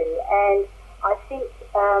of you. And I think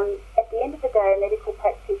at the end of the day, a medical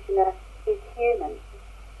practitioner is human.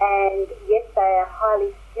 And yes, they are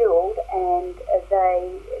highly skilled and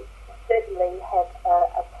they certainly have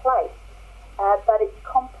a place, but it's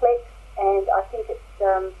complex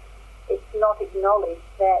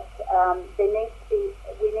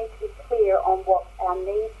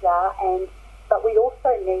are, but we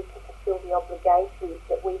also need to fulfil the obligations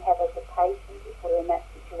that we have as a patient if we're in that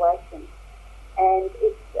situation. And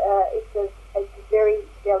it's a very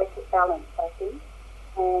delicate balance, I think.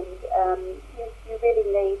 And you really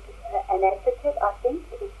need an advocate, I think,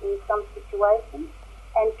 in some situations,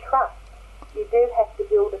 and trust. You do have to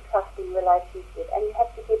build a trusting relationship, and you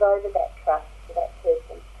have to give over that trust to that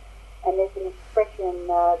person. And there's an expression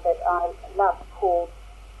that I love called,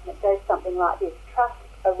 and it goes something like this: trust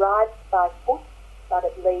arrives by foot, but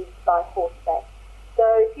it leaves by horseback. So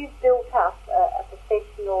if you've built up a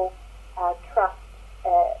professional trust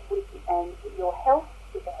with your health,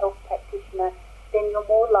 with a health practitioner, then you're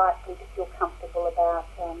more likely to feel comfortable about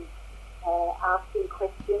asking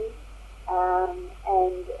questions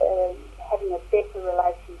and having a better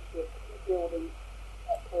relationship building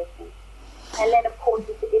that person. And then, of course,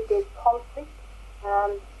 if there's conflict,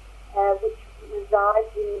 which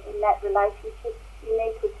resides in that relationship, you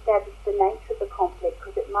need to establish the nature of the conflict,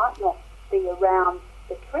 because it might not be around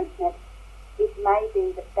the treatment. It may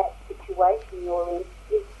be that situation you're in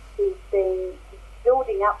is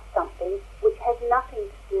building up something which has nothing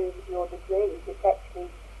to do with your disease. It's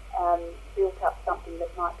actually built up something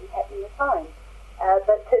that might be happening at home.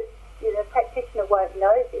 But the practitioner won't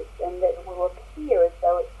know this, and it will appear as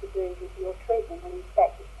though it's to do with your treatment, when in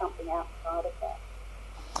fact it's something outside of that.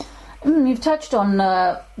 You've touched on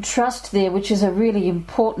trust there, which is a really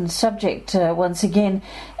important subject once again.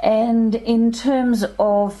 And in terms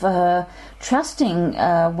of trusting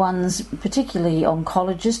one's, particularly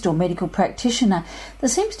oncologist or medical practitioner, there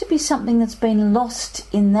seems to be something that's been lost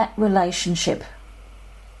in that relationship.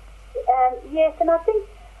 Yes, and I think,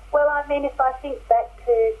 if I think back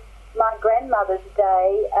to my grandmother's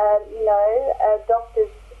day, doctors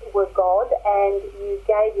were God, and you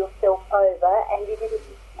gave yourself over, and you didn't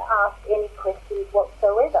ask any questions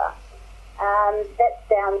whatsoever. That's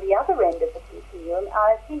down the other end of the continuum.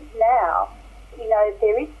 I think now,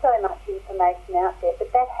 there is so much information out there,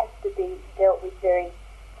 but that has to be dealt with very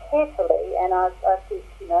carefully. And I think,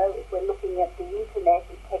 if we're looking at the internet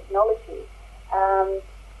and technology,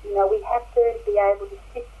 we have to be able to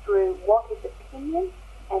sift through what is opinion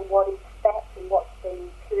and what is fact and what's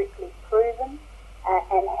been empirically proven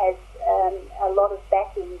and has a lot of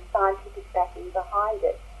backing, scientific backing behind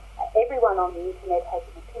it. Everyone on the internet has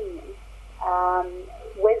an opinion.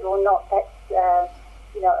 Whether or not that's a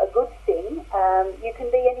good thing, you can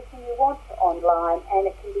be anything you want online, and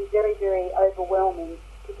it can be very, very overwhelming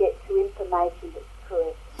to get to information that's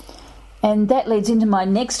correct. And that leads into my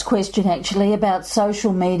next question, actually, about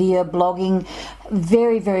social media, blogging.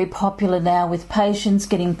 Very, very popular now, with patients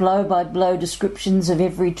getting blow-by-blow descriptions of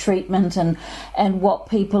every treatment and what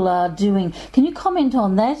people are doing. Can you comment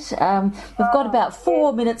on that? We've got about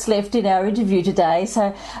 4 minutes left in our interview today,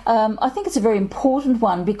 so I think it's a very important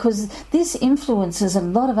one, because this influences a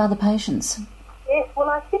lot of other patients. Yes, well,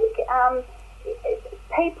 I think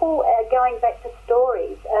people, going back to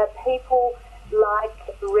stories, people like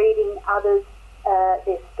reading others,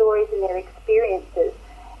 their stories and their experiences.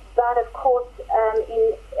 But of course, I'm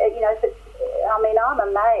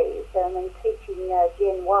amazed. Teaching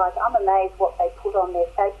Gen Ys, I'm amazed what they put on their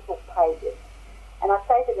Facebook pages, and I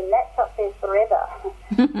say to them, that's up there forever.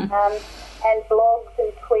 And blogs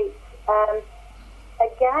and tweets.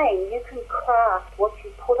 Again, you can craft what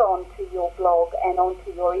you put onto your blog and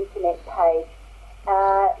onto your internet page.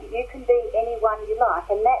 You can be anyone you like,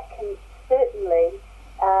 and that can certainly,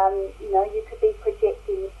 you could be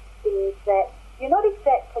projecting things that you're not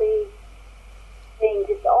exactly being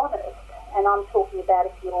dishonest. And I'm talking about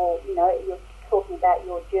if you're talking about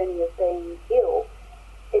your journey of being ill.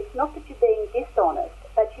 It's not that you're being dishonest,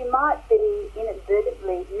 but you might be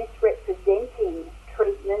inadvertently misrepresenting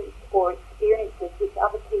treatments or experiences which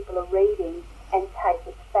other people are reading and take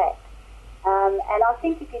as fact. And I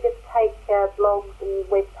think if you just take blogs and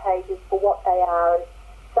web pages for what they are, as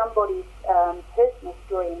somebody's personal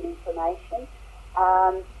story and information,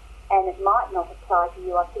 and it might not apply to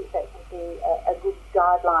you, I think that would be a good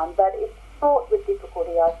guideline. But it's fraught with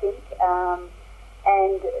difficulty, I think, and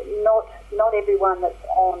not everyone that's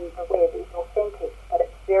on the web is authentic, but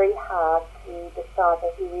it's very hard to decipher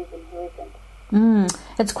who is and who isn't.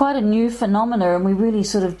 It's quite a new phenomena, and we really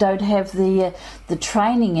sort of don't have the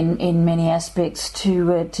training in many aspects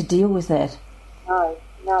to deal with that. No.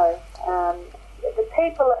 The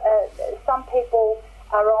people, some people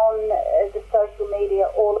are on the social media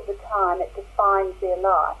all of the time. It defines their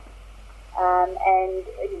life, and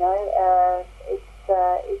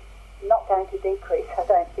it's not going to decrease, I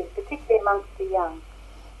don't think, particularly amongst the young.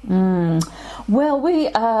 Well, we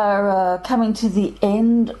are coming to the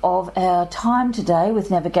end of our time today with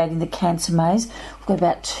Navigating the Cancer Maze. We've got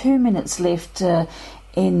about 2 minutes left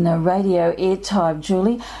in radio airtime,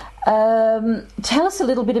 Julie. Tell us a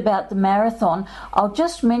little bit about the marathon. I'll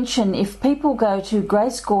just mention, if people go to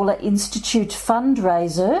Grace Gawler Institute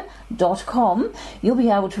Fundraiser.com, you'll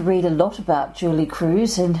be able to read a lot about Julie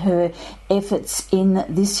Cruz and her efforts in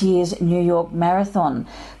this year's New York Marathon.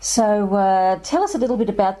 So tell us a little bit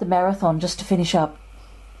about the marathon, just to finish up.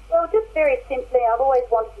 Well, just very simply, I've always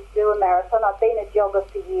wanted to do a marathon. I've been a jogger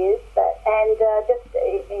for years, and just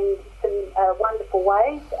in some wonderful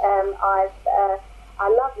ways. I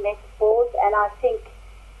love metaphors, and I think,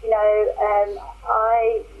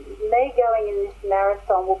 me going in this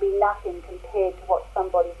marathon will be nothing compared to what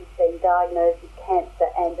somebody who's been diagnosed with cancer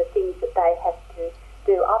and the things that they have to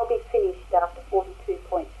do. I'll be finished after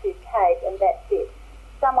 42.2 Ks, and that's it.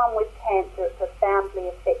 Someone with cancer, it profoundly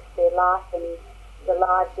affects their life and the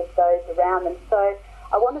lives of those around them. So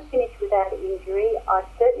I want to finish without injury. I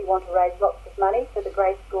certainly want to raise lots of money for the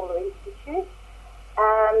Grace Gawler Institute.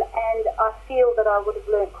 And I feel that I would have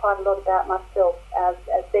learned quite a lot about myself as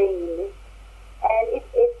being in this. And it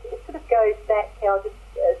sort of goes back to, I'll just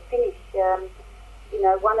finish,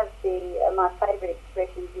 one of my favourite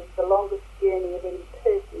expressions is the longest journey of any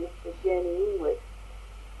person is the journey inward.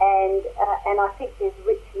 And I think there's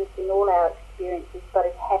richness in all our experiences,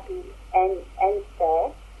 both happy and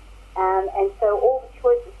sad. And so all the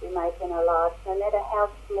choices we make in our lives, no matter how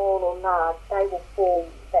small or large, they will form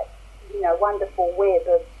that wonderful web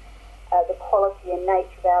of the quality and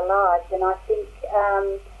nature of our lives. And I think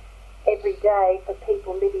every day for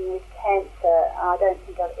people living with cancer, I don't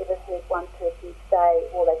think I've ever heard one person say,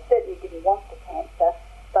 well, they certainly didn't want the cancer,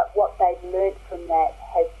 but what they've learnt from that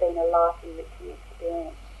has been a life-enriching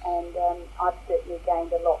experience. And I've certainly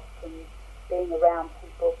gained a lot from being around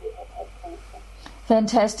people who have had cancer.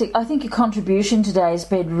 Fantastic. I think your contribution today has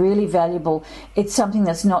been really valuable. It's something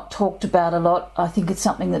that's not talked about a lot. I think it's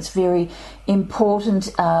something that's very important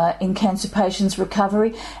in cancer patients'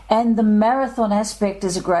 recovery. And the marathon aspect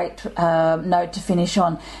is a great note to finish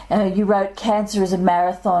on. You wrote, "Cancer is a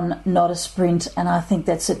marathon, not a sprint," and I think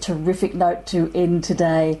that's a terrific note to end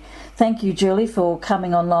today. Thank you, Julie, for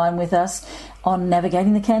coming online with us on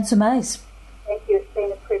Navigating the Cancer Maze. Thank you. It's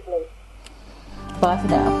been a privilege. Bye for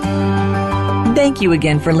now. Thank you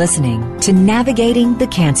again for listening to Navigating the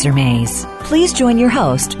Cancer Maze. Please join your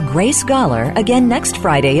host, Grace Gawler, again next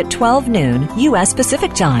Friday at 12 noon U.S.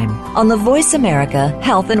 Pacific Time on the Voice America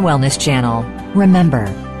Health and Wellness Channel. Remember,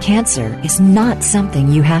 cancer is not something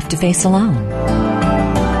you have to face alone.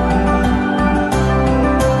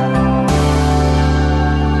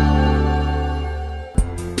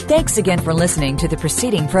 Thanks again for listening to the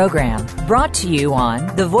preceding program, brought to you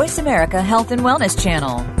on the Voice America Health and Wellness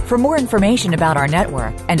Channel. For more information about our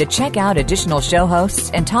network and to check out additional show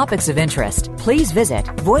hosts and topics of interest, please visit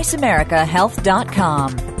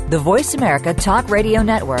voiceamericahealth.com. The Voice America Talk Radio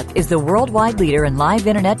Network is the worldwide leader in live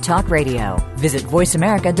Internet talk radio. Visit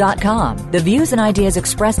voiceamerica.com. The views and ideas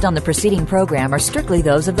expressed on the preceding program are strictly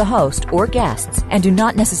those of the host or guests and do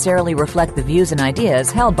not necessarily reflect the views and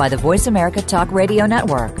ideas held by the Voice America Talk Radio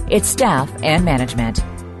Network, its staff, and management.